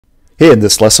Hey, in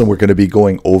this lesson, we're going to be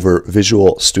going over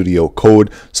Visual Studio Code.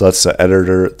 So that's the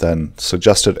editor, then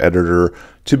suggested editor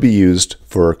to be used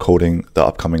for coding the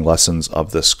upcoming lessons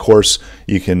of this course.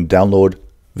 You can download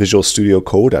Visual Studio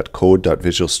Code at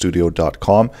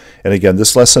code.visualstudio.com. And again,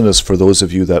 this lesson is for those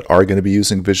of you that are going to be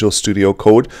using Visual Studio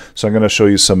Code. So I'm going to show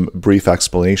you some brief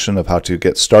explanation of how to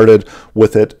get started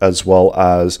with it, as well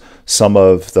as some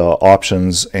of the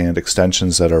options and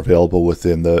extensions that are available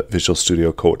within the Visual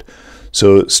Studio Code.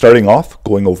 So starting off,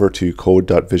 going over to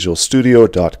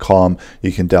code.visualstudio.com,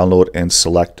 you can download and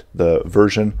select the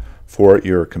version for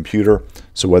your computer.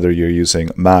 So whether you're using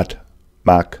Mac,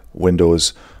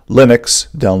 Windows, Linux,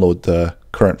 download the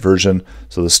current version,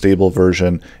 so the stable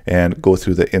version, and go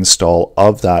through the install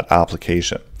of that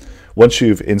application. Once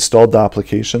you've installed the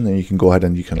application, then you can go ahead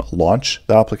and you can launch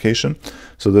the application.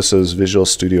 So this is Visual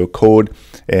Studio Code,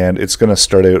 and it's going to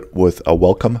start out with a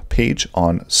welcome page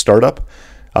on startup.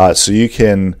 So you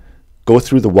can go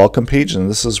through the welcome page, and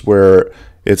this is where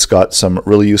it's got some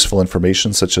really useful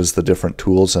information, such as the different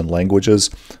tools and languages.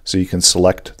 So you can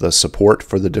select the support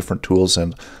for the different tools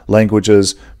and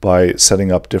languages by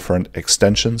setting up different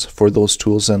extensions for those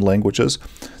tools and languages.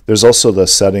 There's also the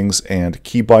settings and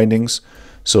key bindings.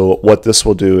 So what this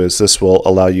will do is this will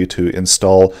allow you to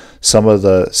install some of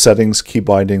the settings, key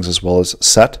bindings, as well as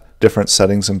set different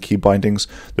settings and key bindings.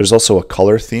 There's also a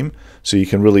color theme, so you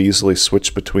can really easily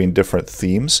switch between different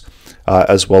themes,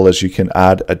 as well as you can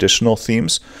add additional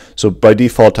themes. So by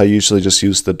default, I usually just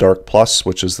use the dark plus,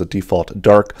 which is the default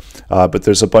dark, but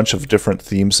there's a bunch of different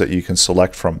themes that you can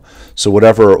select from. So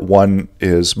whatever one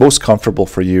is most comfortable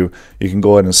for you, you can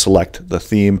go ahead and select the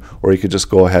theme, or you could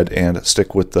just go ahead and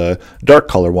stick with the dark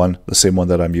color one, the same one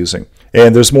that I'm using.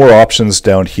 And there's more options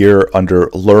down here under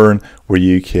Learn, where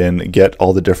you can get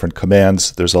all the different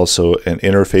commands. There's also an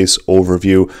interface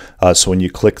overview. So when you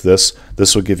click this,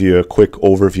 this will give you a quick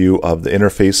overview of the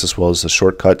interface as well as the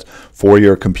shortcut for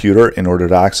your computer in order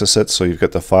to access it. So you've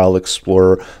got the File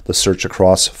Explorer, the search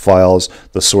across files,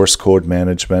 the source code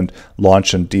management,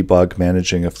 launch and debug,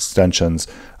 managing extensions.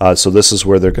 So this is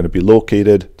where they're going to be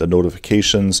located, the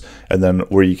notifications, and then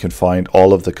where you can find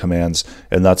all of the commands,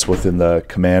 and that's within the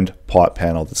command pot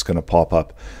panel that's going to pop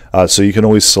up. So you can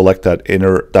always select that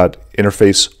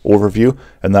interface overview,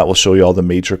 and that will show you all the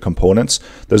major components.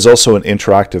 There's also an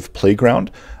interactive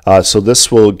playground. So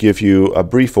this will give you a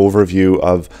brief overview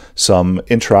of some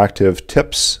interactive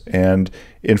tips and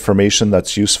information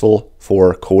that's useful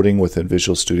for coding within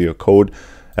Visual Studio Code,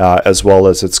 as well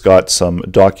as it's got some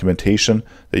documentation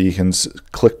that you can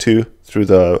click to through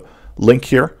the link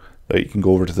here. You can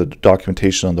go over to the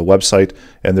documentation on the website,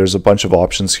 and there's a bunch of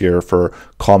options here for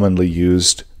commonly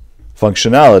used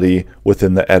functionality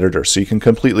within the editor. So you can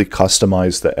completely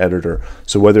customize the editor.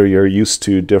 So whether you're used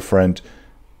to different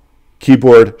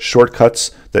keyboard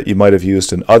shortcuts that you might have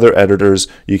used in other editors,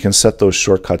 you can set those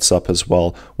shortcuts up as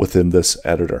well within this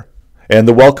editor. And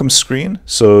the welcome screen,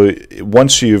 so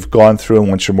once you've gone through and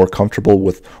once you're more comfortable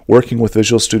with working with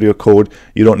Visual Studio Code,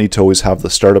 you don't need to always have the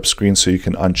startup screen, so you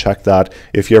can uncheck that.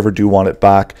 If you ever do want it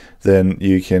back, then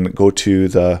you can go to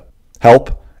the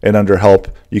help, and under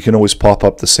help, you can always pop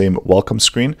up the same welcome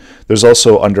screen. There's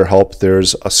also under help,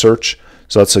 there's a search.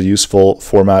 So that's a useful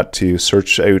format to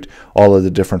search out all of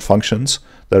the different functions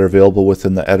that are available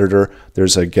within the editor.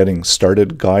 There's a getting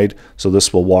started guide. So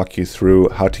this will walk you through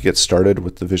how to get started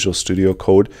with the Visual Studio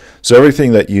Code. So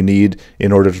everything that you need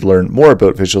in order to learn more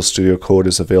about Visual Studio Code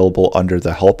is available under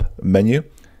the help menu.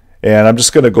 And I'm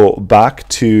just going to go back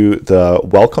to the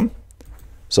welcome.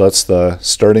 So that's the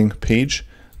starting page.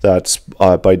 That's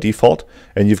by default,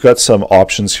 and you've got some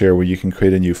options here where you can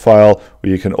create a new file,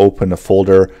 where you can open a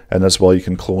folder, and as well you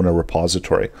can clone a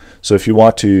repository. So if you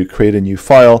want to create a new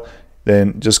file,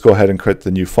 then just go ahead and create the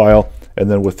new file,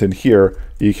 and then within here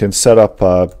you can set up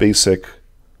a basic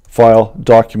file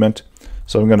document.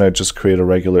 So I'm going to just create a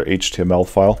regular HTML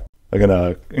file. I'm going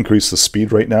to increase the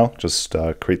speed right now, just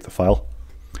create the file.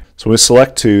 So we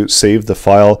select to save the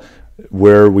file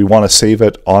where we want to save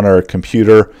it on our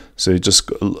computer. So you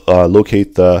just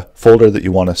locate the folder that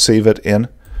you want to save it in,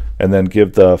 and then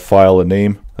give the file a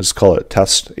name. Let's call it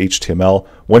test HTML.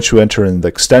 Once you enter in the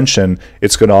extension,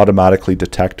 it's going to automatically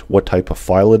detect what type of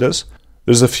file it is.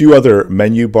 There's a few other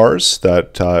menu bars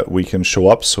that we can show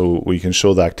up. So we can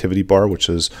show the activity bar, which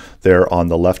is there on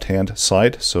the left-hand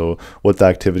side. So what the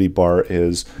activity bar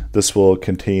is, this will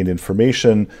contain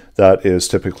information that is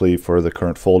typically for the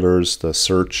current folders, the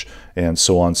search, and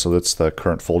so on. So that's the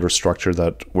current folder structure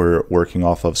that we're working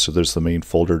off of. So there's the main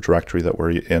folder directory that we're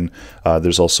in.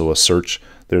 There's also a search.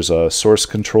 There's a source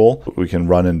control. We can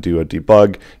run and do a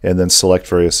debug, and then select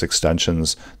various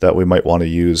extensions that we might want to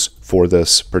use for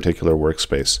this particular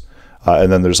workspace.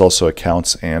 and then there's also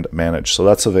accounts and manage. So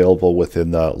that's available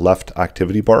within the left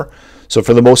activity bar. So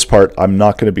for the most part, I'm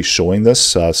not going to be showing this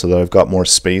so that I've got more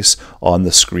space on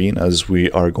the screen as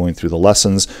we are going through the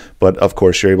lessons. But of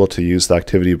course, you're able to use the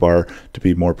activity bar to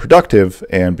be more productive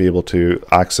and be able to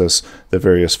access the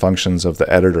various functions of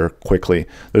the editor quickly.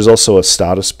 There's also a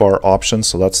status bar option.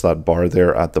 So that's that bar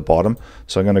there at the bottom.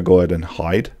 So I'm going to go ahead and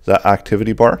hide that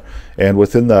activity bar. And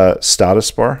within the status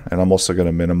bar, and I'm also going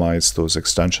to minimize those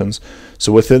extensions.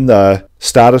 So within the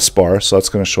status bar, so that's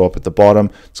going to show up at the bottom.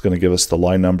 It's going to give us the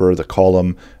line number, the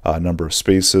column, number of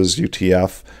spaces,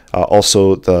 UTF,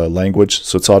 also the language.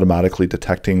 So it's automatically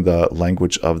detecting the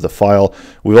language of the file.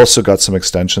 We've also got some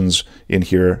extensions in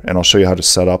here, and I'll show you how to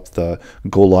set up the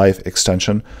Go Live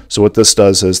extension. So what this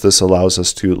does is this allows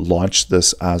us to launch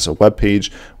this as a web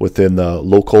page within the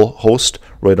local host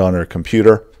right on our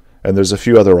computer. And there's a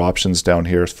few other options down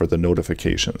here for the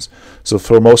notifications. So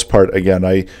for the most part, again,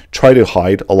 I try to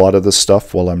hide a lot of this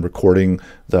stuff while I'm recording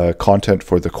the content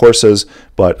for the courses,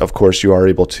 but of course you are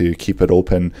able to keep it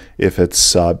open if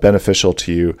it's beneficial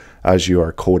to you as you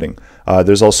are coding.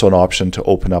 There's also an option to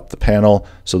open up the panel.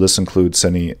 So this includes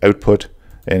any output,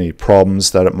 any problems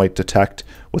that it might detect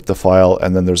with the file,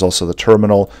 and then there's also the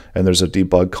terminal, and there's a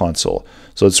debug console.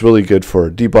 So it's really good for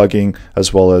debugging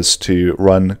as well as to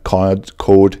run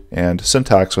code and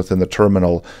syntax within the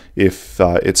terminal if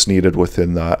it's needed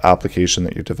within the application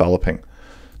that you're developing.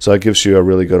 So that gives you a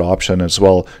really good option as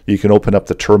well. You can open up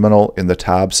the terminal in the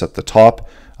tabs at the top.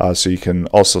 So you can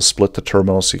also split the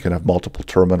terminal so you can have multiple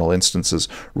terminal instances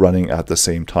running at the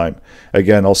same time.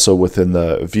 Again, also within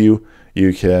the view,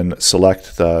 you can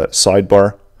select the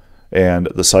sidebar, and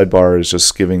the sidebar is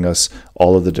just giving us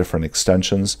all of the different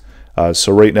extensions.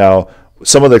 So right now,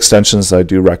 some of the extensions that I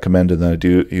do recommend and that I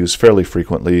do use fairly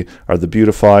frequently are the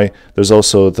Beautify. There's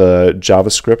also the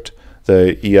JavaScript,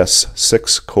 the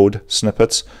ES6 code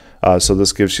snippets. So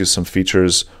this gives you some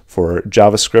features for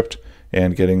JavaScript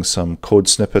and getting some code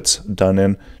snippets done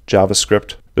in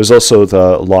JavaScript. There's also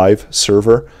the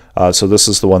LiveServer. So this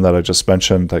is the one that I just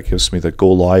mentioned that gives me the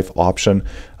Go Live option.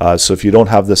 So if you don't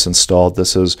have this installed,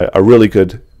 this is a really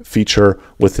good feature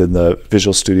within the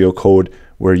Visual Studio Code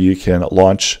where you can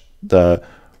launch the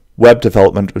web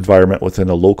development environment within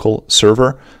a local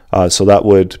server. So that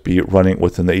would be running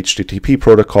within the HTTP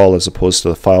protocol as opposed to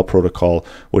the file protocol,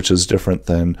 which is different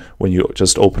than when you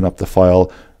just open up the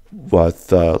file with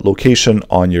the location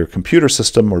on your computer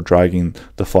system or dragging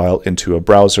the file into a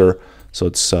browser. So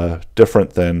it's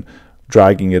different than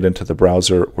dragging it into the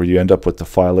browser where you end up with the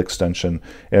file extension.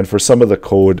 And for some of the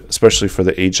code, especially for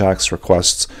the AJAX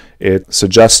requests, it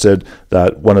suggested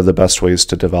that one of the best ways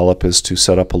to develop is to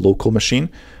set up a local machine.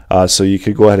 So you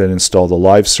could go ahead and install the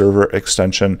LiveServer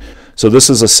extension. So this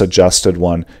is a suggested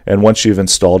one, and once you've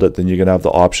installed it, then you're going to have the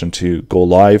option to go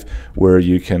live, where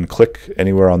you can click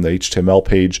anywhere on the HTML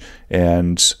page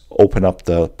and open up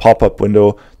the pop-up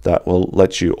window that will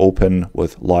let you open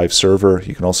with LiveServer.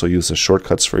 You can also use the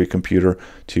shortcuts for your computer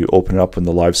to open it up in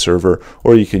the LiveServer,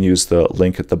 or you can use the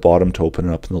link at the bottom to open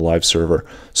it up in the LiveServer.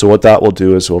 So what that will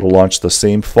do is it will launch the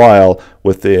same file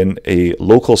within a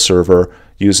local server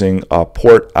using a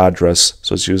port address.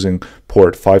 So it's using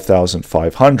port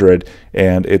 5500,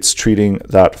 and it's treating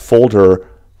that folder,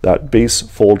 that base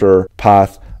folder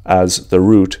path, as the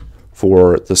root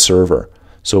for the server.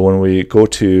 So when we go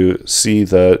to see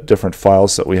the different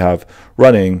files that we have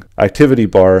running, activity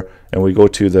bar, and we go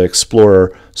to the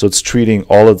Explorer, so it's treating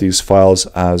all of these files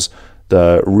as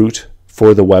the root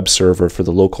for the web server, for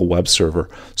the local web server.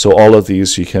 So all of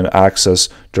these you can access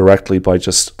directly by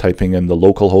just typing in the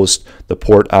localhost, the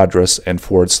port address, and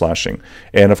 /.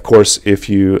 And of course, if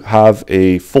you have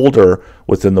a folder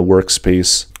within the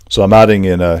workspace, so I'm adding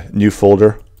in a new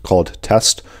folder called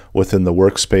test within the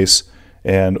workspace.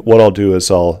 And what I'll do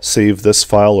is I'll save this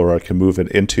file, or I can move it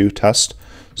into test.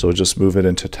 So just move it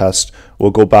into test. We'll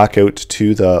go back out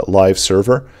to the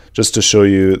LiveServer just to show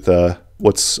you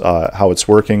how it's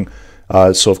working.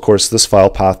 So of course this file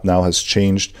path now has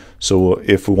changed. So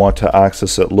if we want to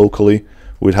access it locally,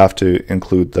 we'd have to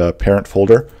include the parent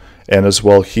folder. And as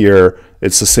well here,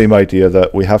 it's the same idea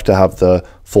that we have to have the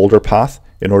folder path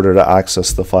in order to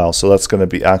access the file. So that's going to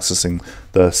be accessing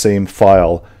the same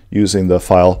file using the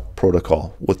file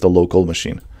protocol with the local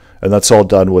machine. And that's all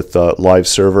done with the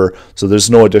LiveServer. So there's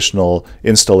no additional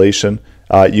installation.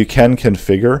 You can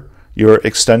configure your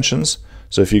extensions.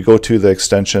 So if you go to the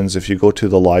extensions, if you go to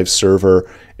the LiveServer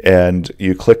and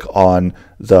you click on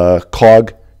the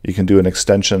cog, you can do an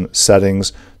extension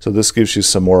settings. So this gives you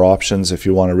some more options if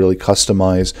you want to really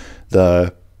customize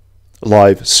the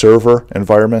LiveServer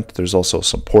environment. There's also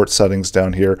some port settings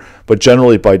down here, but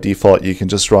generally by default you can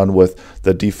just run with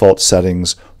the default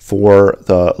settings for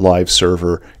the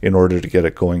LiveServer in order to get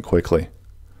it going quickly.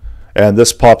 And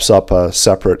this pops up a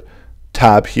separate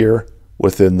tab here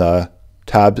within the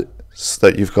tabs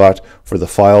that you've got for the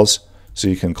files. So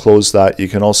you can close that. You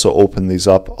can also open these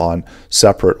up on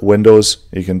separate windows.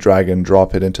 You can drag and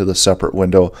drop it into the separate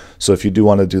window. So if you do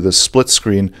want to do the split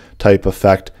screen type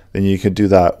effect, then you can do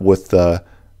that with the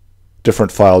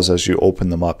different files as you open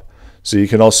them up. So you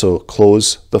can also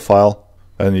close the file,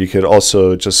 and you could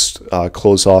also just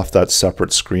close off that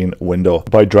separate screen window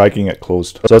by dragging it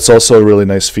closed. So that's also a really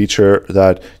nice feature,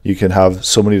 that you can have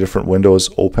so many different windows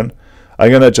open.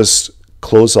 I'm going to just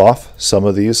close off some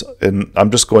of these, and I'm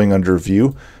just going under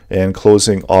View and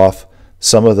closing off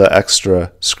some of the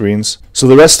extra screens. So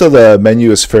the rest of the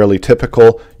menu is fairly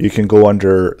typical. You can go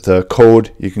under the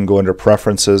code, you can go under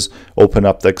preferences, open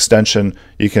up the extension,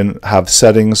 you can have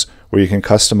settings where you can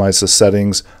customize the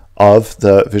settings of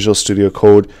the Visual Studio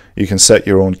Code. You can set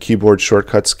your own keyboard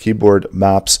shortcuts, keyboard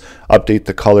maps, update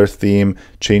the color theme,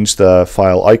 change the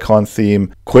file icon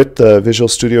theme, quit the Visual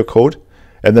Studio Code.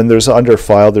 And then there's under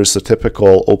File, there's the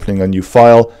typical opening a new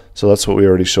file. So that's what we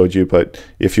already showed you. But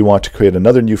if you want to create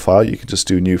another new file, you can just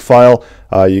do New File.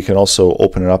 You can also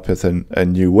open it up within a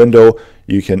new window.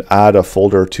 You can add a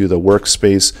folder to the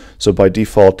workspace. So by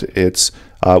default, it's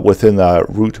within the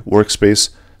root workspace.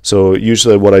 So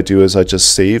usually what I do is I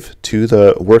just save to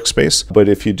the workspace. But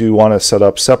if you do want to set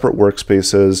up separate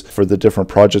workspaces for the different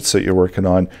projects that you're working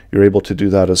on, you're able to do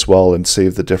that as well and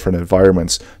save the different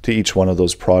environments to each one of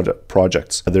those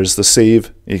projects. There's the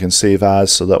save, you can save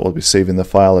as, so that will be saving the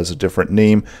file as a different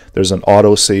name. There's an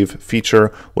auto save feature,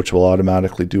 which will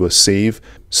automatically do a saves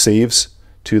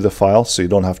to the file, so you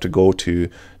don't have to go to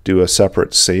do a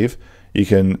separate save. You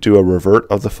can do a revert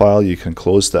of the file. You can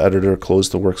close the editor, close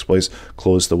the workspace,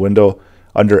 close the window.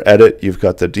 Under Edit, you've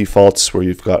got the defaults where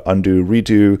you've got undo,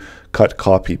 redo, cut,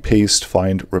 copy, paste,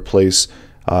 find, replace,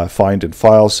 find in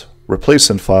files, replace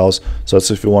in files. So that's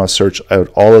if you want to search out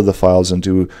all of the files and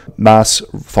do mass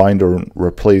find or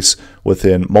replace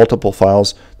within multiple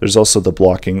files. There's also the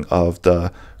blocking of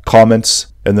the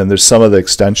comments, and then there's some of the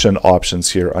extension options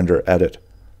here under Edit.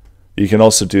 You can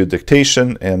also do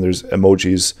dictation, and there's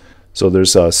emojis. So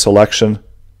there's a selection,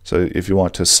 so if you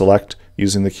want to select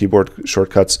using the keyboard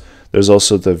shortcuts. There's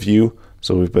also the view,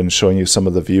 so we've been showing you some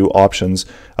of the view options.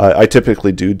 I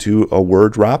typically do a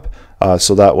word wrap,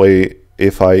 so that way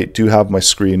if I do have my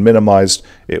screen minimized,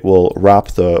 it will wrap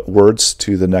the words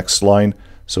to the next line.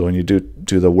 So when you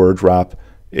do the word wrap,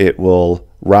 it will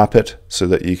wrap it so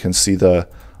that you can see the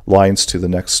lines to the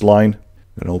next line.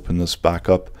 I'm going to open this back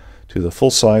up to the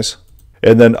full size.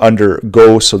 And then under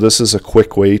Go, so this is a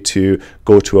quick way to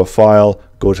go to a file,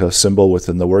 go to a symbol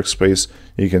within the workspace.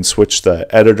 You can switch the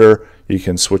editor, you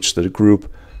can switch the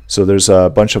group. So there's a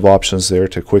bunch of options there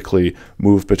to quickly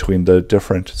move between the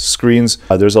different screens.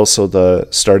 There's also the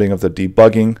starting of the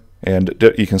debugging, and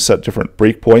you can set different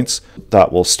breakpoints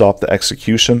that will stop the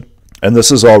execution. And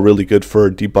this is all really good for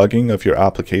debugging of your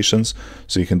applications.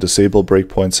 So you can disable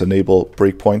breakpoints, enable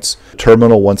breakpoints.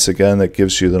 Terminal, once again, that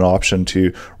gives you an option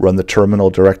to run the terminal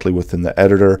directly within the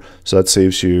editor. So that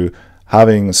saves you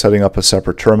setting up a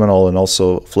separate terminal and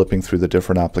also flipping through the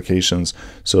different applications.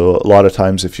 So a lot of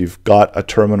times if you've got a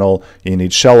terminal, you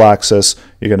need shell access,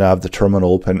 you're going to have the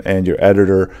terminal open and your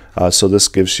editor. So this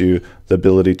gives you the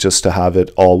ability just to have it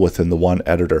all within the one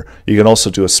editor. You can also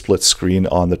do a split screen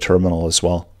on the terminal as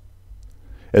well.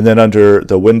 And then under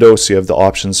the Windows, you have the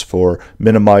options for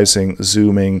minimizing,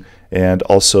 zooming, and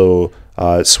also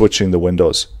switching the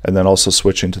windows, and then also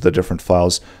switching to the different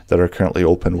files that are currently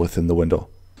open within the window.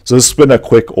 So this has been a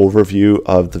quick overview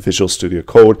of the Visual Studio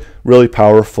Code. Really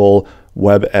powerful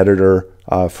web editor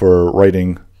for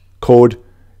writing code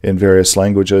in various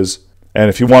languages. And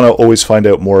if you want to always find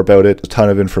out more about it, a ton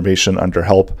of information under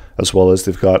Help, as well as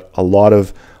they've got a lot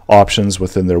of options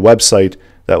within their website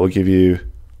that will give you,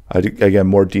 again,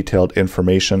 more detailed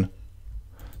information.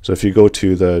 So if you go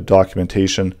to the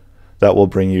documentation, that will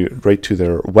bring you right to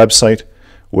their website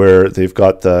where they've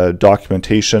got the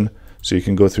documentation, so you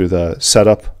can go through the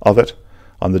setup of it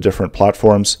on the different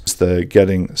platforms. It's the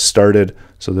getting started,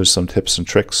 so there's some tips and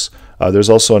tricks. There's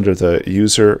also under the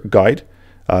user guide.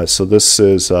 So this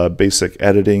is a basic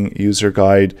editing user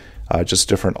guide, just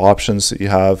different options that you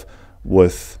have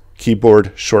with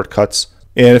keyboard shortcuts.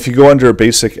 And if you go under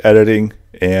basic editing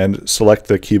and select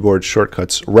the keyboard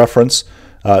shortcuts reference,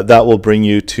 that will bring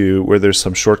you to where there's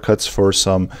some shortcuts for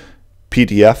some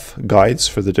PDF guides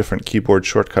for the different keyboard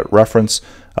shortcut reference,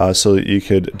 so that you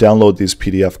could download these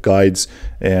PDF guides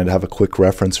and have a quick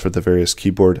reference for the various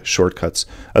keyboard shortcuts.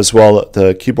 As well,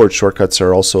 the keyboard shortcuts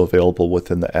are also available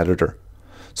within the editor.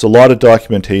 So a lot of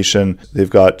documentation. They've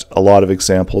got a lot of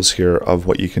examples here of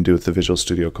what you can do with the Visual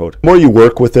Studio Code. The more you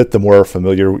work with it, the more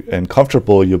familiar and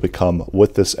comfortable you'll become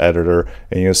with this editor,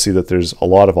 and you'll see that there's a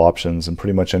lot of options, and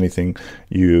pretty much anything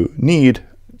you need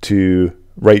to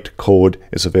write code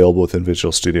is available within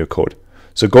Visual Studio Code.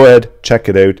 So go ahead, check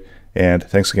it out, and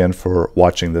thanks again for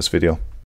watching this video.